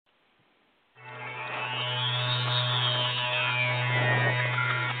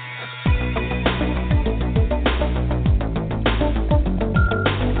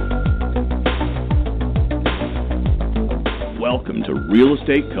Real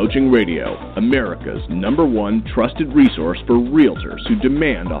Estate Coaching Radio, America's #1 trusted resource for realtors who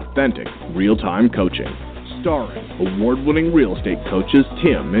demand authentic, real-time coaching. Starring award-winning real estate coaches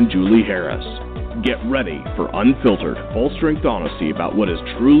Tim and Julie Harris. Get ready for unfiltered, full-strength honesty about what is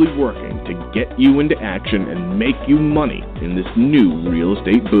truly working to get you into action and make you money in this new real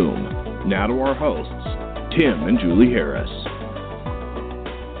estate boom. Now to our hosts, Tim and Julie Harris.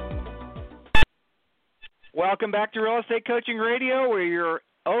 Welcome back to Real Estate Coaching Radio, where you're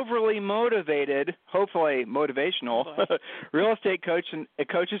overly motivated, hopefully motivational, real estate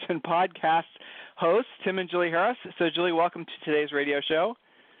coaches and podcast hosts, Tim and Julie Harris. So, Julie, welcome to today's radio show.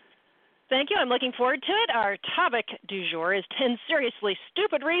 Thank you. I'm looking forward to it. Our topic du jour is 10 seriously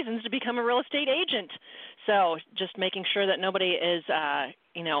stupid reasons to become a real estate agent. So just making sure that nobody is,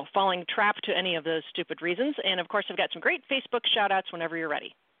 falling trapped to any of those stupid reasons. And, of course, I've got some great Facebook shout-outs whenever you're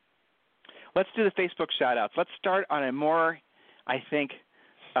ready. Let's do the Facebook shout-outs. Let's start on a more, let's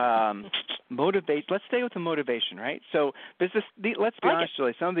stay with the motivation, right? So let's be honest,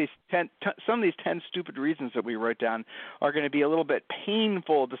 Julie, some of these 10 stupid reasons that we wrote down are going to be a little bit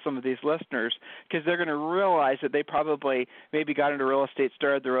painful to some of these listeners, because they're going to realize that they probably maybe got into real estate,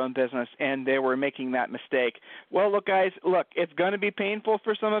 started their own business, and they were making that mistake. Well, look, guys, it's going to be painful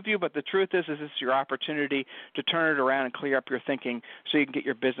for some of you, but the truth is it's your opportunity to turn it around and clear up your thinking so you can get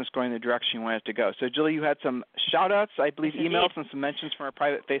your business going in the direction you want it to go. So, Julie, you had some shout-outs, I believe, emails and some mentions from our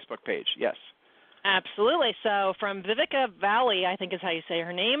private Facebook page. Yes. Absolutely. So from Vivica Valley, I think is how you say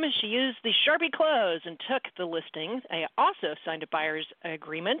her name, she used the Sharpie close and took the listing. I also signed a buyer's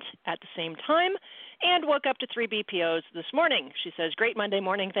agreement at the same time and woke up to 3 BPOs this morning. She says, great Monday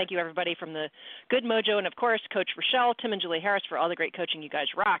morning. Thank you, everybody, from the Good Mojo and, of course, Coach Rochelle, Tim and Julie Harris for all the great coaching. You guys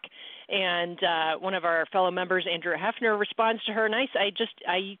rock. And one of our fellow members, Andrew Hefner, responds to her, nice.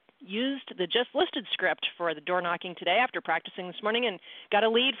 I used the just listed script for the door knocking today after practicing this morning and got a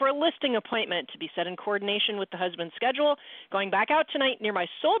lead for a listing appointment to be set in coordination with the husband's schedule. Going back out tonight near my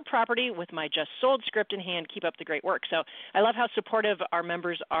sold property with my just sold script in hand. Keep up the great work. So I love how supportive our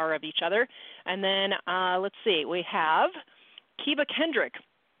members are of each other. And then let's see, we have Kiva Kendrick,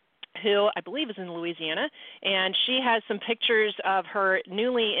 who I believe is in Louisiana, and she has some pictures of her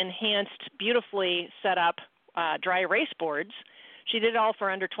newly enhanced, beautifully set up dry erase boards. She did it all for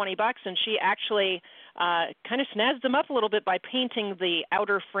under $20, and she actually kind of snazzed them up a little bit by painting the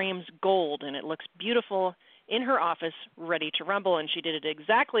outer frames gold, and it looks beautiful in her office, ready to rumble, and she did it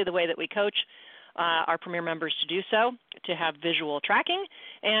exactly the way that we coach our Premier members to do so, to have visual tracking.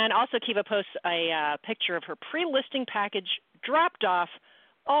 And also Kiva posts a picture of her pre-listing package dropped off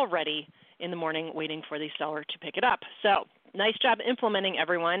already in the morning, waiting for the seller to pick it up. So nice job implementing,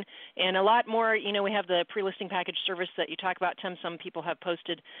 everyone. And a lot more, we have the pre-listing package service that you talk about, Tim. Some people have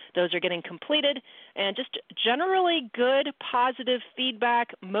posted. Those are getting completed. And just generally good, positive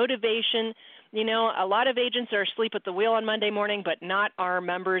feedback, motivation. A lot of agents are asleep at the wheel on Monday morning, but not our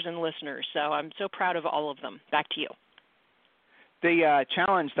members and listeners. So I'm so proud of all of them. Back to you. The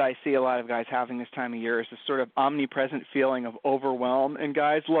challenge that I see a lot of guys having this time of year is this sort of omnipresent feeling of overwhelm. And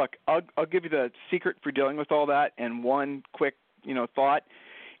guys, look, I'll give you the secret for dealing with all that and one quick, thought.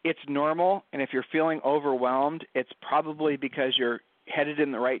 It's normal, and if you're feeling overwhelmed, it's probably because you're headed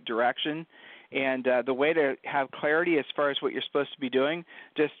in the right direction. And the way to have clarity as far as what you're supposed to be doing,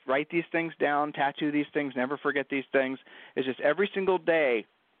 just write these things down, tattoo these things, never forget these things, is just every single day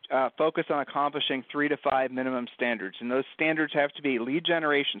focus on accomplishing 3 to 5 minimum standards. And those standards have to be lead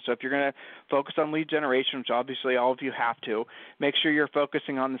generation. So if you're going to focus on lead generation, which obviously all of you have to, make sure you're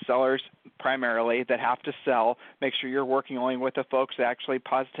focusing on the sellers primarily that have to sell. Make sure you're working only with the folks that actually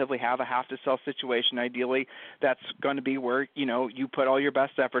positively have a have-to-sell situation. Ideally, that's going to be where, you put all your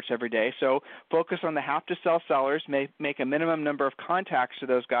best efforts every day. So focus on the have-to-sell sellers. Make a minimum number of contacts to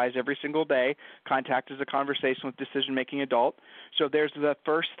those guys every single day. Contact is a conversation with decision-making adult. So there's the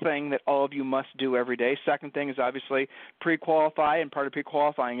first thing that all of you must do every day. Second thing is obviously pre-qualify, and part of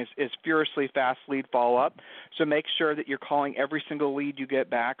pre-qualifying is furiously fast lead follow-up. So make sure that you're calling every single lead you get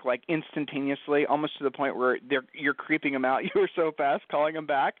back, like instantaneously, almost to the point where you're creeping them out. You are so fast calling them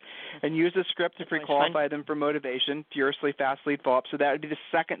back, and use the script to pre-qualify them for motivation, furiously fast lead follow-up. So that would be the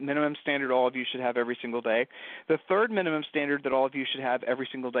second minimum standard all of you should have every single day. The third minimum standard that all of you should have every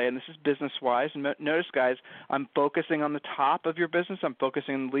single day, and this is business-wise, and notice, guys, I'm focusing on the top of your business. I'm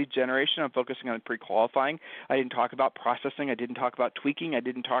focusing on on lead generation. I'm focusing on pre-qualifying. I didn't talk about processing. I didn't talk about tweaking. I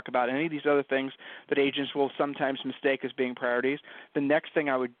didn't talk about any of these other things that agents will sometimes mistake as being priorities. The next thing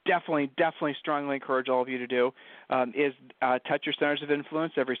I would definitely strongly encourage all of you to do is touch your centers of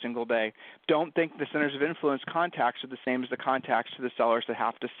influence every single day. Don't think the centers of influence contacts are the same as the contacts to the sellers that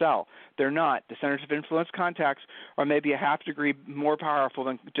have to sell. They're not. The centers of influence contacts are maybe a half degree more powerful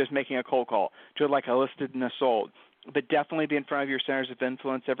than just making a cold call to like a listed and a sold. But definitely be in front of your centers of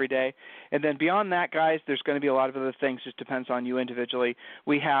influence every day. And then beyond that, guys, there's going to be a lot of other things. Just depends on you individually.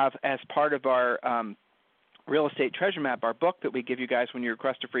 We have, as part of our Real Estate Treasure Map, our book that we give you guys when you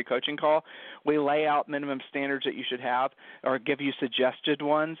request a free coaching call, we lay out minimum standards that you should have or give you suggested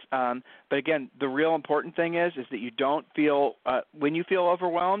ones. But again, the real important thing is that you don't feel, when you feel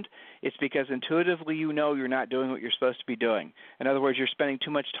overwhelmed, it's because intuitively you know you're not doing what you're supposed to be doing. In other words, you're spending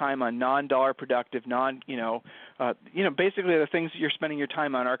too much time on non-dollar productive, basically the things that you're spending your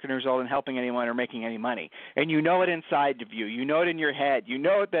time on aren't going to result in helping anyone or making any money. And you know it inside of you. You know it in your head. You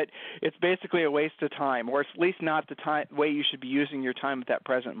know that it's basically a waste of time, or it's at least not the way you should be using your time at that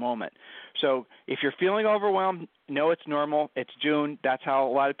present moment. So if you're feeling overwhelmed, know it's normal. It's June. That's how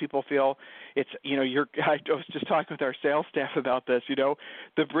a lot of people feel. It's, I was just talking with our sales staff about this.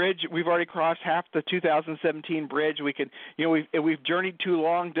 The bridge, we've already crossed half the 2017 bridge. We can, we've journeyed too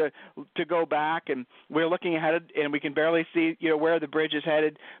long to go back, and we're looking ahead, and we can barely see, where the bridge is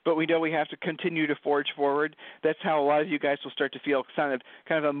headed, but we know we have to continue to forge forward. That's how a lot of you guys will start to feel kind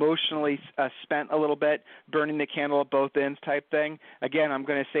of emotionally spent a little bit, burning the candle at both ends type thing. Again, I'm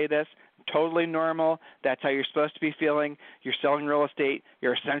going to say this. Totally normal. That's how you're supposed to be feeling. You're selling real estate.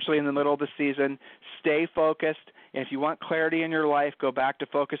 You're essentially in the middle of the season. Stay focused. And if you want clarity in your life, go back to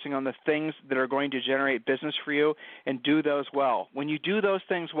focusing on the things that are going to generate business for you and do those well. When you do those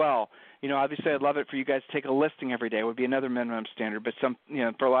things well, obviously I'd love it for you guys to take a listing every day. It would be another minimum standard. But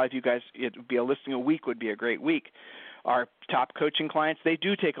for a lot of you guys, it would be a listing a week would be a great week. Our top coaching clients, they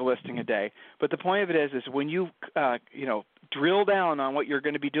do take a listing a day. But the point of it is when you, drill down on what you're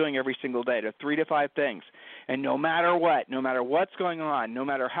going to be doing every single day to 3 to 5 things, and no matter what's going on, no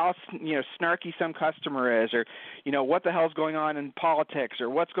matter how, snarky some customer is, or, what the hell's going on in politics, or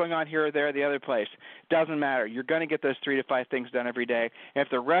what's going on here or there or the other place, doesn't matter. You're going to get those 3 to 5 things done every day. And if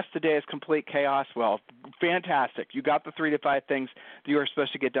the rest of the day is complete chaos, well, fantastic. You got the 3 to 5 things that you are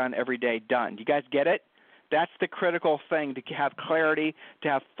supposed to get done every day done. You guys get it? That's the critical thing, to have clarity, to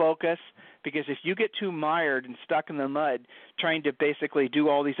have focus, because if you get too mired and stuck in the mud trying to basically do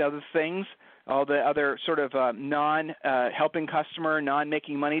all these other things, all the other sort of non-helping customer,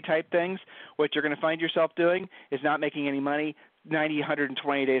 non-making money type things, what you're going to find yourself doing is not making any money 90,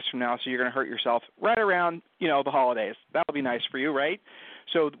 120 days from now, so you're going to hurt yourself right around, the holidays. That'll be nice for you, right?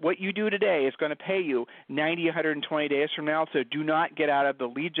 So what you do today is going to pay you 90, 120 days from now, so do not get out of the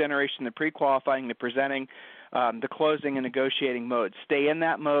lead generation, the pre-qualifying, the presenting, the closing, and negotiating mode. Stay in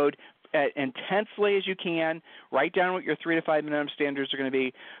that mode intensely as you can. Write down what your 3 to 5 minimum standards are going to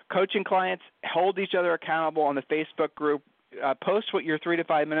be. Coaching clients, hold each other accountable on the Facebook group. Post what your 3 to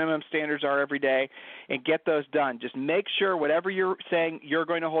 5 minimum standards are every day and get those done. Just make sure whatever you're saying you're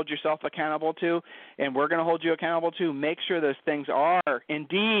going to hold yourself accountable to and we're going to hold you accountable to, make sure those things are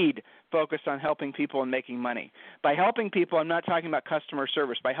indeed focused on helping people and making money. By helping people, I'm not talking about customer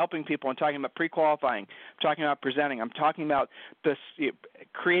service. By helping people, I'm talking about pre-qualifying. I'm talking about presenting. I'm talking about this,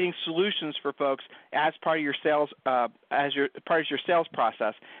 creating solutions for folks as part of your sales, part of your sales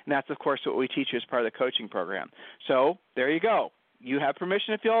process. And that's, of course, what we teach you as part of the coaching program. So there you go. You have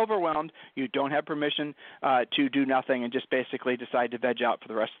permission to feel overwhelmed. You don't have permission to do nothing and just basically decide to veg out for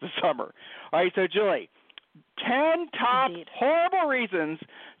the rest of the summer. All right, so Julie, 10 top horrible reasons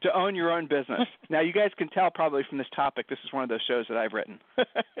to own your own business. Now, you guys can tell probably from this topic, this is one of those shows that I've written. You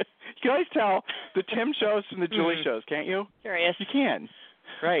can always tell the Tim shows from the Julie shows, can't you? Curious. You can.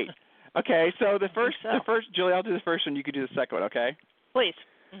 Right. Okay, so the first, Julie, I'll do the first one. You can do the second one, okay? Please.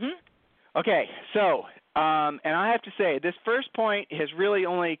 Mm-hmm. Okay, so, and I have to say, this first point has really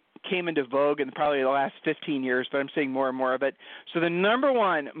only came into vogue in probably the last 15 years, but I'm seeing more and more of it. So the number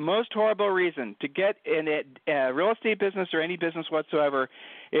one most horrible reason to get in a real estate business or any business whatsoever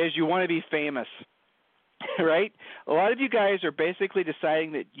is you want to be famous. Right? A lot of you guys are basically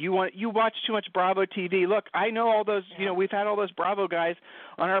deciding that you watch too much Bravo TV. Look, I know all those, we've had all those Bravo guys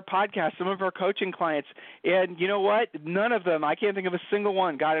on our podcast, some of our coaching clients, and you know what? None of them, I can't think of a single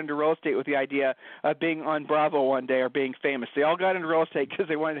one, got into real estate with the idea of being on Bravo one day or being famous. They all got into real estate because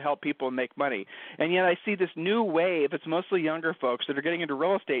they wanted to help people and make money. And yet I see this new wave, it's mostly younger folks that are getting into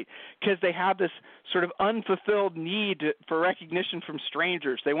real estate because they have this sort of unfulfilled need for recognition from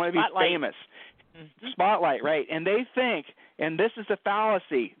strangers. They want to be famous. Mm-hmm. Spotlight. right. And they think, and this is a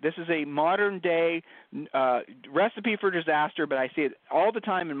fallacy, this is a modern day recipe for disaster, but I see it all the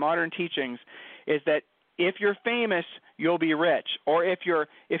time in modern teachings, is that if you're famous, you'll be rich. Or if you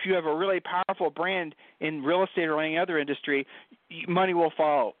have a really powerful brand in real estate or any other industry, money will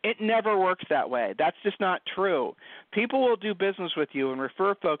follow. It never works that way. That's just not true. People will do business with you and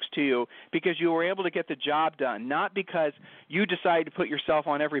refer folks to you because you were able to get the job done, not because you decided to put yourself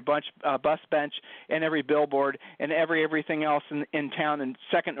on every bus bench and every billboard and everything else in town and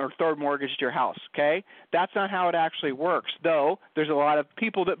second or third mortgage to your house, okay? That's not how it actually works, though there's a lot of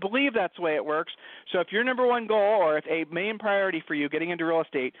people that believe that's the way it works. So if your number one goal or if a main priority for you getting into real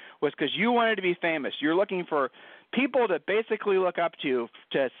estate was because you wanted to be famous, you're looking for people to basically look up to you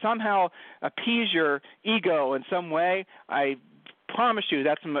to somehow appease your ego in some way, I promise you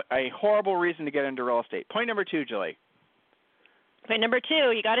that's a horrible reason to get into real estate. Point number 2, Julie. Point number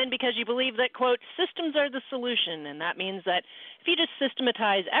 2, you got in because you believe that, quote, systems are the solution, and that means that if you just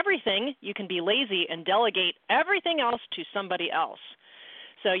systematize everything, you can be lazy and delegate everything else to somebody else.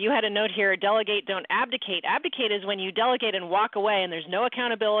 So you had a note here, delegate, don't abdicate. Abdicate is when you delegate and walk away and there's no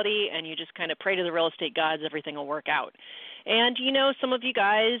accountability and you just kind of pray to the real estate gods, everything will work out. And, some of you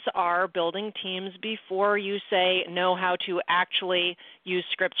guys are building teams before you know how to actually use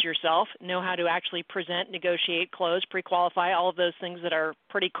scripts yourself, know how to actually present, negotiate, close, pre-qualify, all of those things that are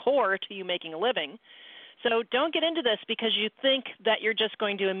pretty core to you making a living. So don't get into this because you think that you're just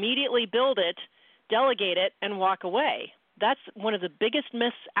going to immediately build it, delegate it, and walk away. That's one of the biggest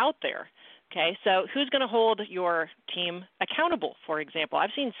myths out there. Okay, so who's going to hold your team accountable, for example?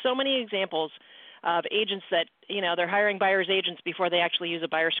 I've seen so many examples of agents that, they're hiring buyer's agents before they actually use a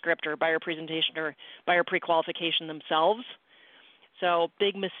buyer script or a buyer presentation or buyer pre-qualification themselves. So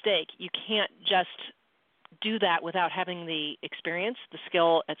big mistake. You can't just do that without having the experience, the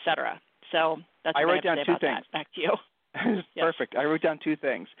skill, et cetera. So that's what I have to say about that. Back to you. Yes. Perfect. I wrote down 2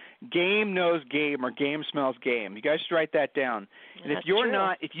 things. Game knows game, or game smells game. You guys should write that down. And That's true.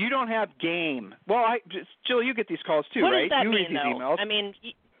 if you don't have game, Jill, you get these calls too, what right? What does that you mean, read these though? emails. I mean,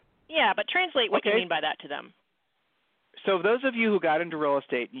 yeah, but translate what you mean by that to them. So those of you who got into real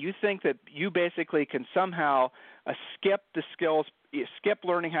estate, you think that you basically can somehow skip the skills, skip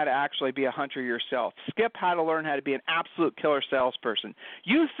learning how to actually be a hunter yourself, skip how to learn how to be an absolute killer salesperson.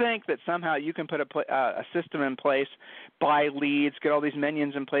 You think that somehow you can put a system in place, buy leads, get all these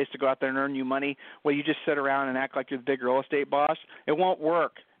minions in place to go out there and earn you money while you just sit around and act like you're the big real estate boss. It won't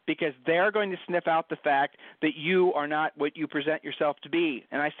work, because they're going to sniff out the fact that you are not what you present yourself to be.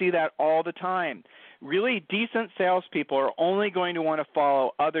 And I see that all the time. Really decent salespeople are only going to want to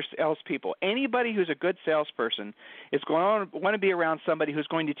follow other salespeople. Anybody who's a good salesperson is going to want to be around somebody who's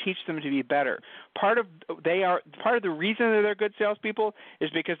going to teach them to be better. Part of the reason that they're good salespeople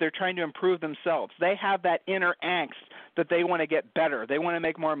is because they're trying to improve themselves. They have that inner angst that they want to get better. They want to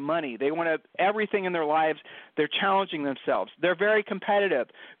make more money. They want to everything in their lives. They're challenging themselves. They're very competitive.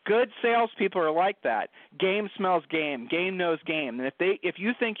 Good salespeople are like that. Game smells game. Game knows game. And if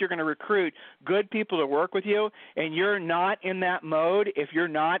you think you're going to recruit good people to work with you and you're not in that mode, if you're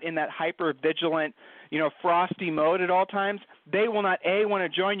not in that hyper vigilant, frosty mode at all times, they will not A, want to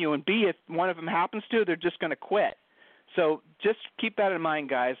join you, and B, if one of them happens to, they're just going to quit. So just keep that in mind,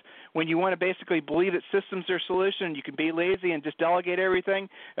 guys. When you want to basically believe that systems are a solution, you can be lazy and just delegate everything,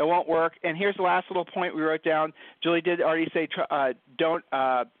 it won't work. And here's the last little point we wrote down. Julie did already say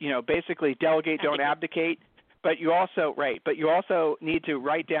basically delegate, don't abdicate. But you also need to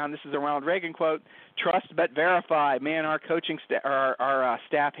write down, this is a Ronald Reagan quote, trust but verify. Man, our coaching our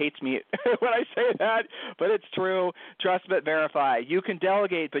staff hates me when I say that, but it's true. Trust but verify. You can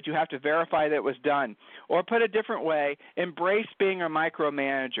delegate, but you have to verify that it was done. Or put a different way, embrace being a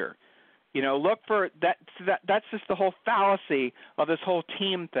micromanager. Look for that. That's just the whole fallacy of this whole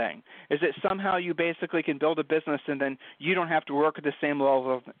team thing, is that somehow you basically can build a business and then you don't have to work at the same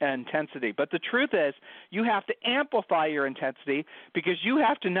level of intensity. But the truth is you have to amplify your intensity, because you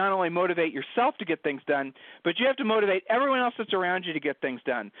have to not only motivate yourself to get things done, but you have to motivate everyone else that's around you to get things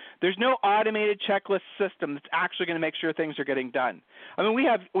done. There's no automated checklist system that's actually going to make sure things are getting done. I mean, we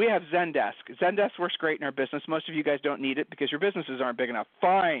have Zendesk. Zendesk works great in our business. Most of you guys don't need it because your businesses aren't big enough.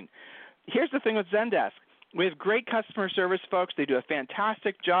 Fine. Here's the thing with Zendesk. We have great customer service folks. They do a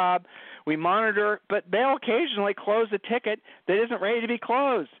fantastic job. We monitor, but they'll occasionally close a ticket that isn't ready to be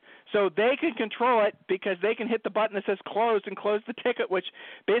closed. So they can control it because they can hit the button that says close and close the ticket, which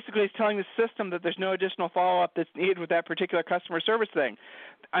basically is telling the system that there's no additional follow-up that's needed with that particular customer service thing.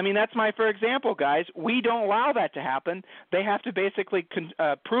 I mean, that's my for example, guys. We don't allow that to happen. They have to basically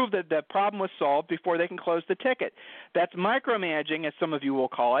prove that the problem was solved before they can close the ticket. That's micromanaging, as some of you will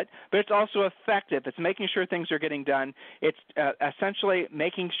call it, but it's also effective. It's making sure things are getting done. It's essentially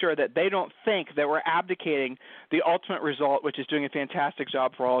making sure that they don't think that we're abdicating the ultimate result, which is doing a fantastic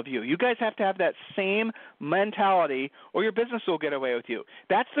job for all of you. You guys have to have that same mentality or your business will get away with you.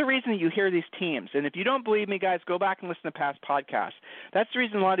 That's the reason that you hear these teams. And if you don't believe me, guys, go back and listen to past podcasts. That's the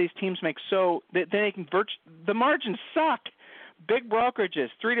reason a lot of these teams make the margins suck. Big brokerages,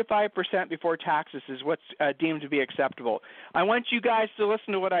 3 to 5% before taxes is what's deemed to be acceptable. I want you guys to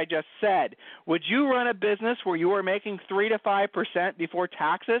listen to what I just said. Would you run a business where you are making 3 to 5% before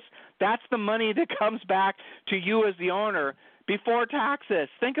taxes? That's the money that comes back to you as the owner before taxes.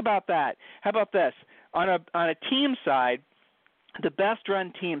 Think about that. How about this? On a team side, the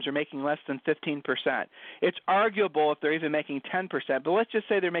best-run teams are making less than 15%. It's arguable if they're even making 10%, but let's just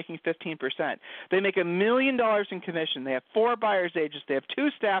say they're making 15%. They make $1 million in commission. They have 4 buyer's agents. They have 2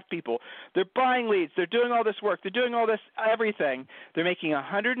 staff people. They're buying leads. They're doing all this work. They're doing all this everything. They're making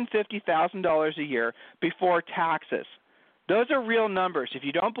 $150,000 a year before taxes. Those are real numbers. If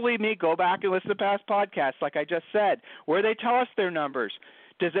you don't believe me, go back and listen to past podcasts, like I just said, where they tell us their numbers.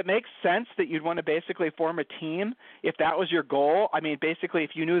 Does it make sense that you'd want to basically form a team if that was your goal? I mean, basically, if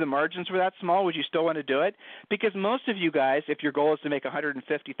you knew the margins were that small, would you still want to do it? Because most of you guys, if your goal is to make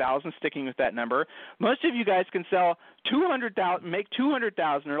 $150,000, sticking with that number, most of you guys can sell $200,000, make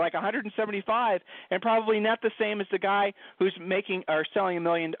 $200,000 or like $175,000, and probably net the same as the guy who's making or selling $1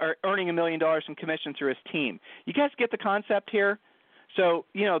 million or earning $1 million in commission through his team. You guys get the concept here? So,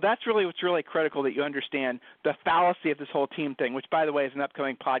 that's really what's really critical, that you understand the fallacy of this whole team thing, which, by the way, is an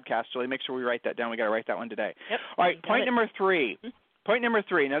upcoming podcast. So make sure we write that down. We got to write that one today. Yep. All right, point number 3. Point number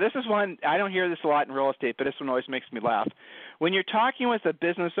 3. Now, this is one, I don't hear this a lot in real estate, but this one always makes me laugh. When you're talking with a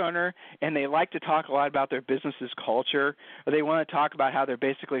business owner and they like to talk a lot about their business's culture, or they want to talk about how they're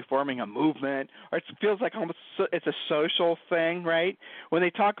basically forming a movement, or it feels like almost it's a social thing, right? When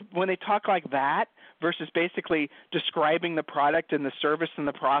they talk like that versus basically describing the product and the service and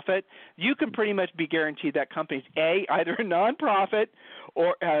the profit, you can pretty much be guaranteed that company's either a nonprofit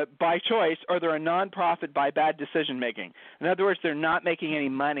or by choice, or they're a nonprofit by bad decision making. In other words, they're not making any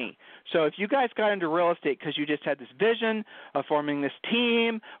money. So if you guys got into real estate because you just had this vision of forming this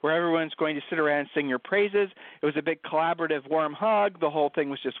team where everyone's going to sit around and sing your praises, it was a big collaborative warm hug, the whole thing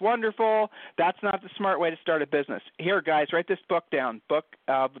was just wonderful, that's not the smart way to start a business. Here, guys, write this book down. Book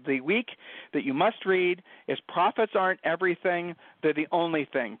of the week that you must read is Profits Aren't Everything, They're the Only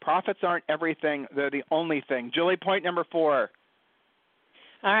Thing. Profits aren't everything, they're the only thing. Julie, point number 4.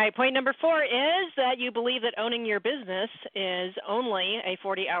 All right, point number 4 is that you believe that owning your business is only a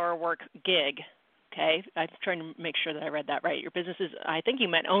 40-hour work gig. Okay, I'm trying to make sure that I read that right. Your business is, I think you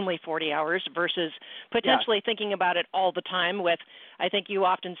meant only 40 hours versus potentially thinking about it all the time with, I think you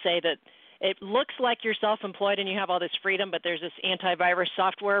often say that it looks like you're self-employed and you have all this freedom, but there's this antivirus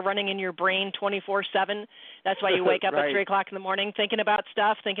software running in your brain 24/7. That's why you wake up right. at 3 o'clock in the morning thinking about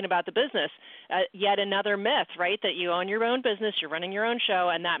stuff, thinking about the business. Yet another myth, right, that you own your own business, you're running your own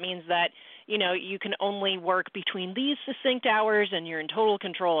show, and that means that you can only work between these succinct hours and you're in total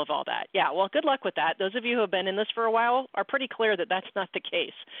control of all that. Yeah, well, good luck with that. Those of you who have been in this for a while are pretty clear that that's not the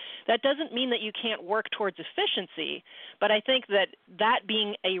case. That doesn't mean that you can't work towards efficiency, but I think that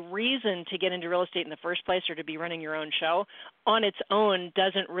being a reason to get into real estate in the first place or to be running your own show on its own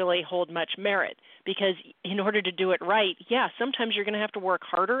doesn't really hold much merit, because in order to do it right, sometimes you're going to have to work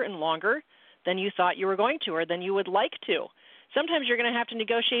harder and longer than you thought you were going to or than you would like to. Sometimes you're going to have to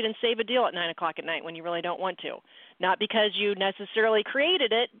negotiate and save a deal at 9 o'clock at night when you really don't want to. Not because you necessarily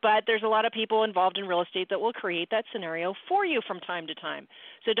created it, but there's a lot of people involved in real estate that will create that scenario for you from time to time.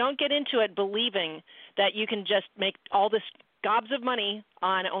 So don't get into it believing that you can just make all this gobs of money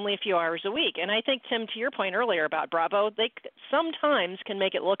on only a few hours a week. And I think, Tim, to your point earlier about Bravo, they sometimes can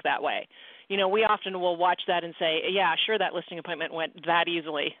make it look that way. We often will watch that and say, yeah, sure, that listing appointment went that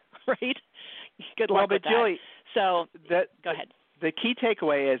easily, right? Good luck with that. Julie, so go ahead. The key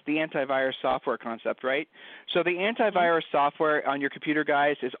takeaway is the antivirus software concept, right? So the antivirus software on your computer,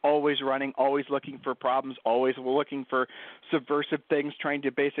 guys, is always running, always looking for problems, always looking for subversive things, trying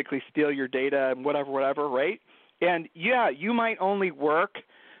to basically steal your data and whatever, right? And, you might only work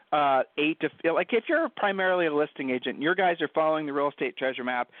if you're primarily a listing agent, and your guys are following the real estate treasure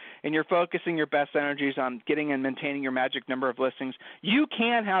map, and you're focusing your best energies on getting and maintaining your magic number of listings, you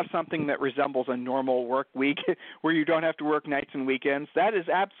can have something that resembles a normal work week where you don't have to work nights and weekends. That is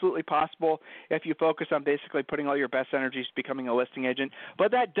absolutely possible if you focus on basically putting all your best energies becoming a listing agent.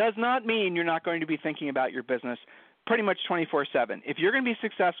 But that does not mean you're not going to be thinking about your business pretty much 24/7. If you're going to be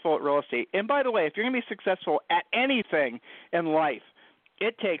successful at real estate, and by the way, if you're going to be successful at anything in life,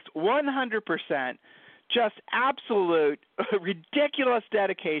 it takes 100% just absolute ridiculous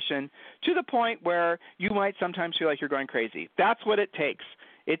dedication to the point where you might sometimes feel like you're going crazy. That's what it takes.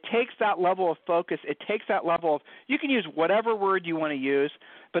 It takes that level of focus. It takes that level of, you can use whatever word you want to use,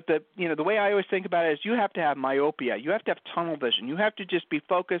 but the way I always think about it is you have to have myopia. You have to have tunnel vision. You have to just be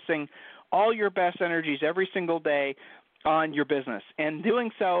focusing all your best energies every single day on your business. And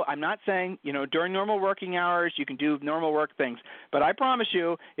doing so, I'm not saying, during normal working hours, you can do normal work things. But I promise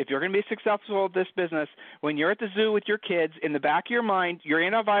you, if you're going to be successful at this business, when you're at the zoo with your kids, in the back of your mind, your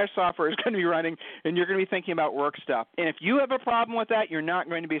antivirus software is going to be running, and you're going to be thinking about work stuff. And if you have a problem with that, you're not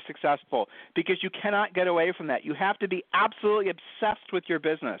going to be successful because you cannot get away from that. You have to be absolutely obsessed with your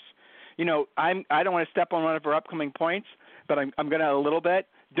business. I don't want to step on one of our upcoming points, but I'm going to a little bit.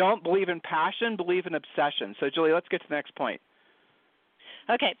 Don't believe in passion, believe in obsession. So, Julie, let's get to the next point.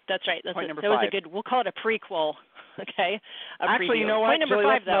 Okay, that's right. That was a good, we'll call it a prequel, okay? Actually, preview. You know what? Point number Julie,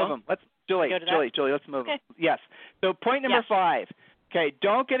 5, let's though. move them. Julie, let's move them. Yes. So point number 5, okay,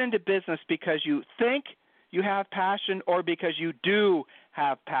 don't get into business because you think you have passion or because you do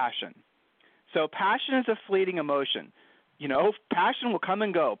have passion. So passion is a fleeting emotion. Passion will come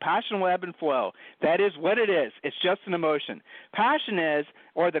and go. Passion will ebb and flow. That is what it is. It's just an emotion. Passion is,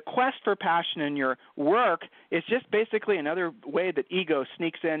 or the quest for passion in your work, is just basically another way that ego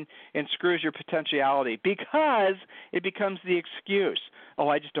sneaks in and screws your potentiality because it becomes the excuse. Oh,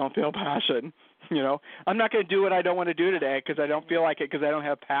 I just don't feel passion. I'm not going to do what I don't want to do today because I don't feel like it because I don't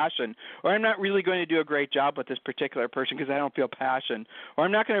have passion. Or I'm not really going to do a great job with this particular person because I don't feel passion. Or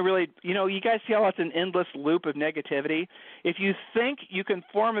I'm not going to really, you guys see how it's an endless loop of negativity? If you think you can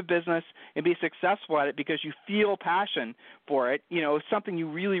form a business and be successful at it because you feel passion for it, something you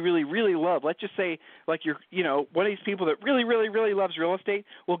really, really, really love. Let's just say like you're, one of these people that really, really, really loves real estate,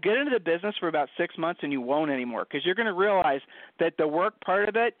 will get into the business for about 6 months and you won't anymore because you're going to realize that the work part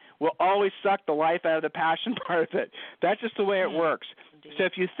of it will always suck the life out of the passion part of it. That's just the way it works. Indeed. So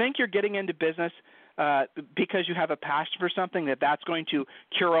if you think you're getting into business because you have a passion for something, that's going to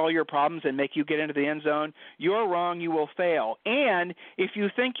cure all your problems and make you get into the end zone, you're wrong. You will fail. And if you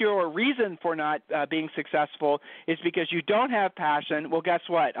think your reason for not being successful is because you don't have passion, well, guess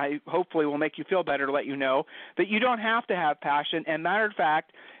what? I hopefully will make you feel better to let you know that you don't have to have passion. And matter of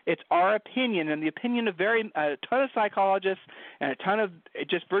fact, it's our opinion and the opinion of a ton of psychologists and a ton of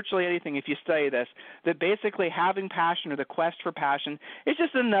just virtually anything, if you study this, that basically having passion or the quest for passion is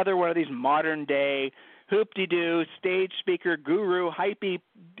just another one of these modern day hoop-de-doo, stage speaker, guru, hypey,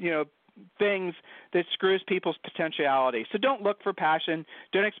 things that screws people's potentiality. So don't look for passion.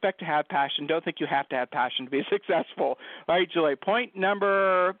 Don't expect to have passion. Don't think you have to have passion to be successful. All right, Julie, point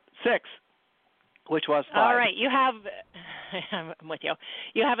number 6. Which was 5. All right, I'm with you.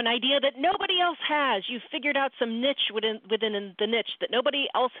 You have an idea that nobody else has. You've figured out some niche within the niche that nobody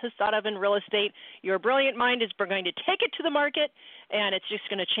else has thought of in real estate. Your brilliant mind is going to take it to the market, and it's just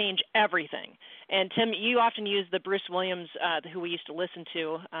going to change everything. And, Tim, you often use the Bruce Williams, who we used to listen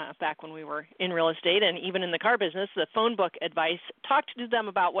to back when we were in real estate and even in the car business, the phone book advice. Talk to them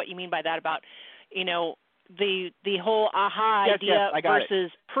about what you mean by that, about, the whole idea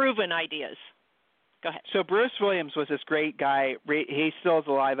versus proven ideas. Go ahead. So Bruce Williams was this great guy. He still is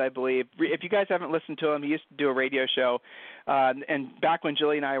alive, I believe. If you guys haven't listened to him, he used to do a radio show. And back when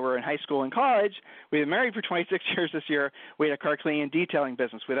Julie and I were in high school and college, we were married for 26 years this year. We had a car cleaning and detailing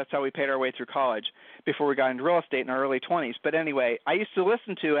business. That's how we paid our way through college before we got into real estate in our early 20s. But anyway, I used to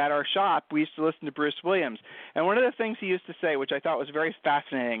listen to, at our shop, we used to listen to Bruce Williams. And one of the things he used to say, which I thought was very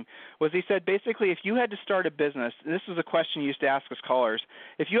fascinating, was he said, basically, if you had to start a business, and this was a question he used to ask us callers,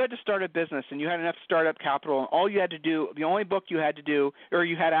 if you had to start a business and you had enough startup capital and all you had to do, the only book you had to do, or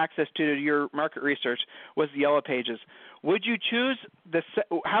you had access to your market research, was the Yellow Pages, would you choose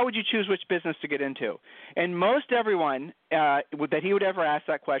how would you choose which business to get into? And most everyone that he would ever ask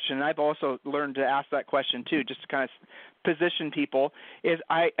that question, and I've also learned to ask that question too, just to kind of position people, is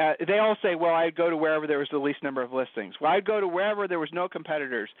they all say, well, I'd go to wherever there was the least number of listings. Well, I'd go to wherever there was no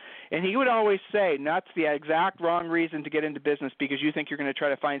competitors. And he would always say, that's the exact wrong reason to get into business because you think you're going to try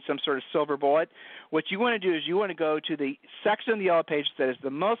to find some sort of silver bullet. What you want to do is you want to go to the section of the Yellow Pages that is the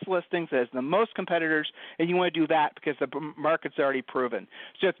most listings, that is the most competitors, and you want to do that because the market's already proven.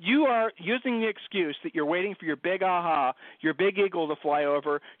 So if you are using the excuse that you're waiting for your big aha, your big eagle to fly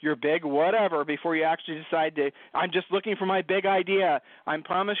over, your big whatever before you actually decide to, I'm just looking for my big idea, I'm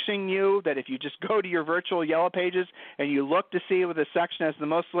promising you that if you just go to your virtual Yellow Pages and you look to see what the section has the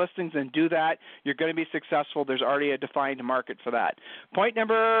most listings and do that, you're going to be successful. There's already a defined market for that. Point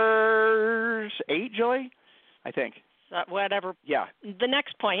number 8, Julie, I think. Whatever. Yeah. The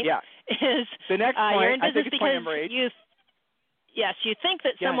next point is the next point, you're in business I think it's point number 8. you think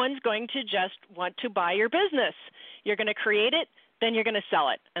that someone's going to just want to buy your business. You're going to create it, then you're going to sell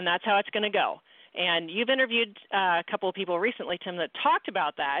it, and that's how it's going to go. And you've interviewed a couple of people recently, Tim, that talked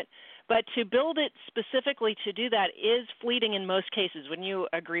about that. But to build it specifically to do that is fleeting in most cases. Wouldn't you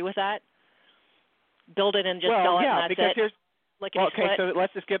agree with that? Build it and just sell it, and that's it. So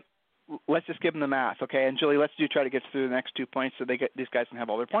let's just give them the math, okay? And Julie, let's try to get through the next 2 points so these guys can have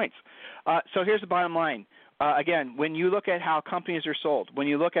all their points. So here's the bottom line. Again, when you look at how companies are sold, when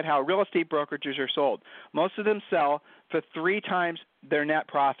you look at how real estate brokerages are sold, most of them sell for 3 times their net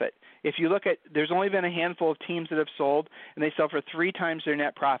profit. If you look at, there's only been a handful of teams that have sold, and they sell for 3 times their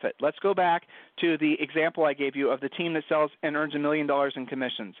net profit. Let's go back to the example I gave you of the team that sells and earns $1 million in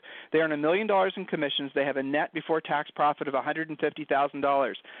commissions. They earn $1 million in commissions. They have a net before tax profit of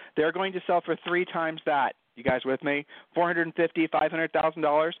 $150,000. They're going to sell for 3 times that. You guys with me? $450,000,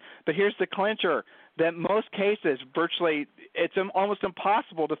 $500,000. But here's the clincher. That most cases, virtually, it's almost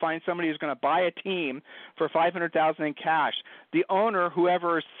impossible to find somebody who's going to buy a team for $500,000 in cash. The owner,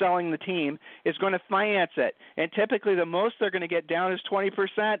 whoever is selling the team, is going to finance it, and typically the most they're going to get down is 20%.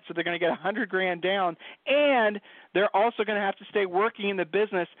 So they're going to get $100,000 down, and they're also going to have to stay working in the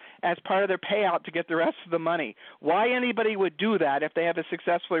business as part of their payout to get the rest of the money. Why anybody would do that if they have a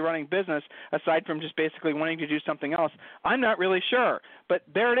successfully running business, aside from just basically wanting to do something else, I'm not really sure. But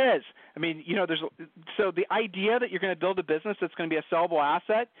there it is. I mean, so the idea that you're going to build a business that's going to be a sellable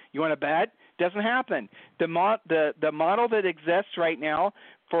asset, you want to bet, doesn't happen. The model that exists right now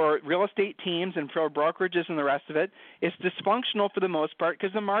for real estate teams and for brokerages and the rest of it is dysfunctional for the most part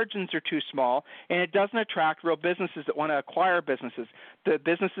because the margins are too small, and it doesn't attract real businesses that want to acquire businesses. The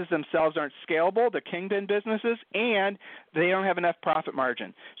businesses themselves aren't scalable, they're kingpin businesses, and they don't have enough profit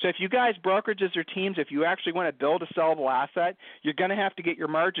margin. So if you guys, brokerages or teams, if you actually want to build a sellable asset, you're going to have to get your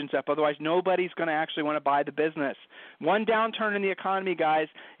margins up. Otherwise, nobody's going to actually want to buy the business. One downturn in the economy, guys,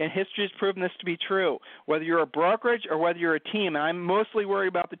 and history has proven this to be true, whether you're a brokerage or whether you're a team, and I'm mostly worried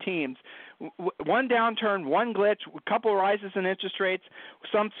about the teams. One downturn, one glitch, a couple rises in interest rates,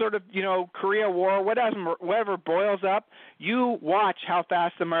 some sort of, Korea war, whatever boils up, you watch how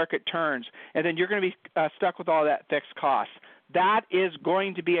fast the market turns, and then you're going to be stuck with all that fixed cost. That is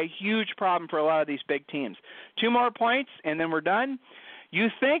going to be a huge problem for a lot of these big teams. 2 more points, and then we're done. You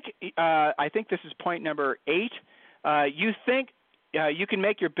think, I think this is point number 8, you think you can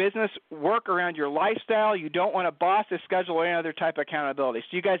make your business work around your lifestyle. You don't want a boss, a schedule, or any other type of accountability.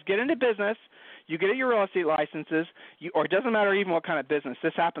 So you guys get into business, you get your real estate licenses, or it doesn't matter even what kind of business.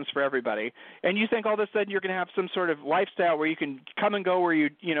 This happens for everybody. And you think all of a sudden you're going to have some sort of lifestyle where you can come and go where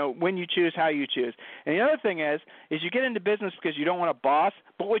when you choose, how you choose. And the other thing is you get into business because you don't want a boss,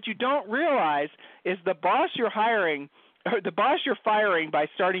 but what you don't realize is the boss you're hiring or the boss you're firing by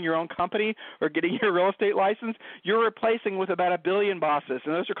starting your own company or getting your real estate license, you're replacing with about 1 billion bosses,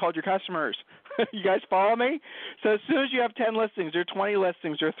 and those are called your customers. You guys follow me? So as soon as you have 10 listings or 20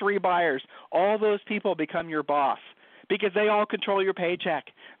 listings or 3 buyers, all those people become your boss because they all control your paycheck.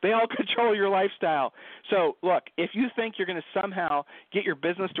 They all control your lifestyle. So, look, if you think you're going to somehow get your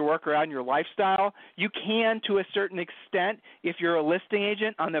business to work around your lifestyle, you can to a certain extent. If you're a listing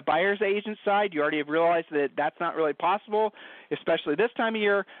agent on the buyer's agent side, you already have realized that that's not really possible, especially this time of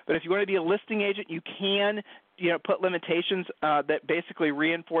year. But if you want to be a listing agent, you can put limitations that basically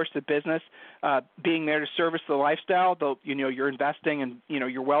reinforce the business being there to service the lifestyle, though, you're investing and,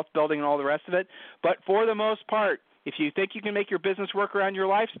 your wealth building and all the rest of it. But for the most part, if you think you can make your business work around your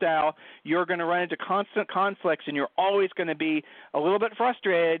lifestyle, you're going to run into constant conflicts, and you're always going to be a little bit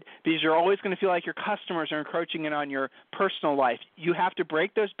frustrated because you're always going to feel like your customers are encroaching in on your personal life. You have to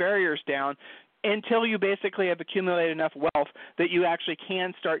break those barriers down until you basically have accumulated enough wealth that you actually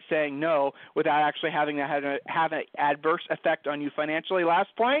can start saying no without actually having to have an adverse effect on you financially.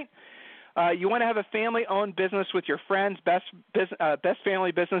 Last point. You want to have a family-owned business with your friends, best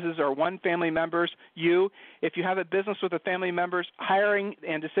family businesses or one family members, If you have a business with a family members, hiring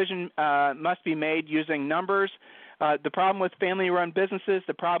and decision must be made using numbers. The problem with family-run businesses,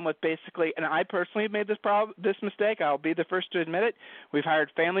 the problem with basically, and I personally have made this mistake. I'll be the first to admit it. We've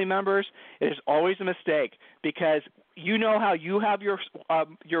hired family members. It is always a mistake because you know how you have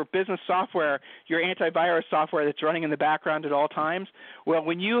your business software, your antivirus software that's running in the background at all times? Well,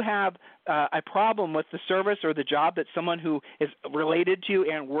 when you have a problem with the service or the job that someone who is related to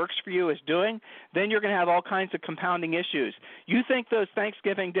you and works for you is doing, then you're going to have all kinds of compounding issues. You think those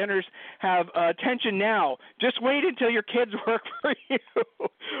Thanksgiving dinners have attention now. Just wait until your kids work for you.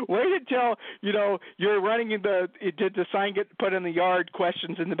 Wait until, you're running the sign get put in the yard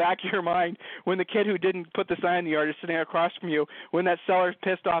questions in the back of your mind when the kid who didn't put the sign in the yard is sitting across from you, when that seller's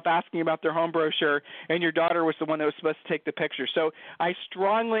pissed off asking about their home brochure and your daughter was the one that was supposed to take the picture. So I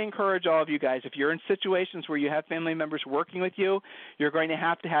strongly encourage all of you guys, if you're in situations where you have family members working with you, you're going to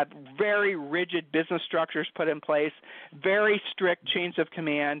have very rigid business structures put in place, very strict chains of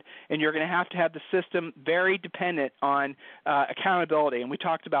command, and you're going to have the system very dependent on accountability. And we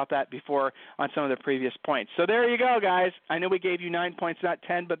talked about that before on some of the previous points. So there you go, guys. I know we gave you 9 points, not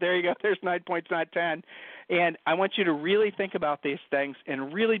 10, but there you go. There's 9 points, not 10. And I want you to really think about these things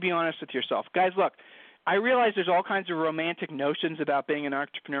and really be honest with yourself. Guys, look, I realize there's all kinds of romantic notions about being an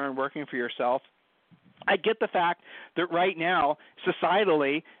entrepreneur and working for yourself. I get the fact that right now,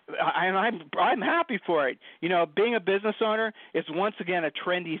 societally, and I'm happy for it. Being a business owner is once again a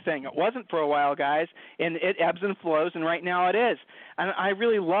trendy thing. It wasn't for a while, guys, and it ebbs and flows, and right now it is. And I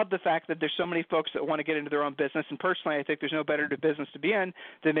really love the fact that there's so many folks that want to get into their own business, and personally I think there's no better business to be in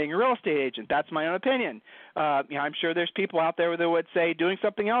than being a real estate agent. That's my own opinion. I'm sure there's people out there that would say doing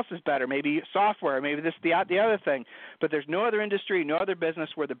something else is better, maybe software, maybe this, the other thing. But there's no other industry, no other business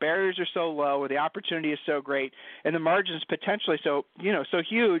where the barriers are so low, where the opportunity is so great, and the margins potentially so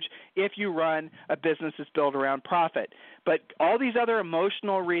huge if you run a business that's built around profit. But all these other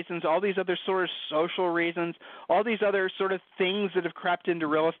emotional reasons, all these other sort of social reasons, all these other sort of things that have crept into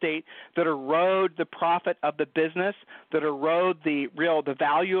real estate that erode the profit of the business, that erode the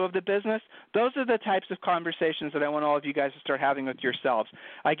value of the business, those are the types of conversations that I want all of you guys to start having with yourselves.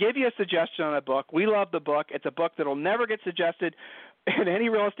 I gave you a suggestion on a book. We love the book. It's a book that will never get suggested at any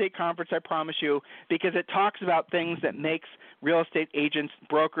real estate conference, I promise you, because it talks about things that makes real estate agents,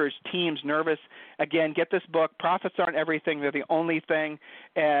 brokers, teams nervous. Again, get this book. Profits aren't everything. They're the only thing.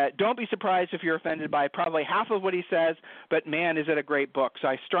 Don't be surprised if you're offended by probably half of what he says, but man, is it a great book. So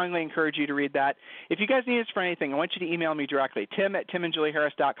I strongly encourage you to read that. If you guys need us for anything, I want you to email me directly,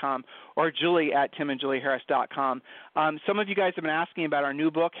 tim@timandjulieharris.com or julie@timandjulieharris.com. Some of you guys have been asking about our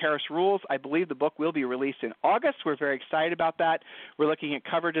new book, Harris Rules. I believe the book will be released in August. We're very excited about that. We're looking at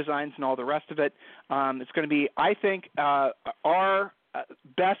cover designs and all the rest of it. It's going to be, I think, our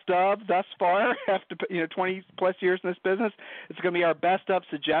best of thus far after 20 plus years in this business. It's going to be our best of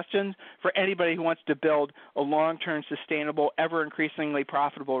suggestions for anybody who wants to build a long-term, sustainable, ever increasingly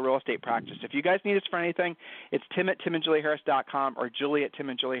profitable real estate practice. If you guys need us for anything, it's tim@timandjulieharris.com or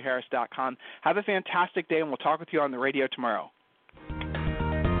julie@timandjulieharris.com. Have a fantastic day, and we'll talk with you on the radio tomorrow.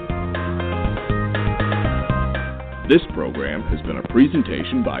 This program has been a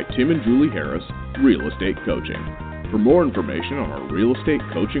presentation by Tim and Julie Harris, Real Estate Coaching. For more information on our real estate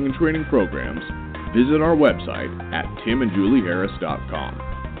coaching and training programs, visit our website at timandjulieharris.com.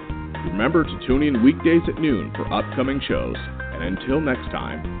 Remember to tune in weekdays at noon for upcoming shows, and until next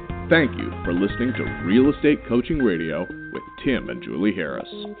time, thank you for listening to Real Estate Coaching Radio with Tim and Julie Harris.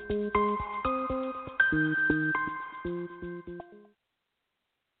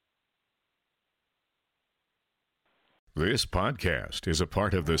 This podcast is a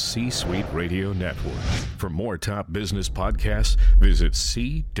part of the C-Suite Radio Network. For more top business podcasts, visit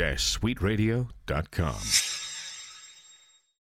c-suiteradio.com.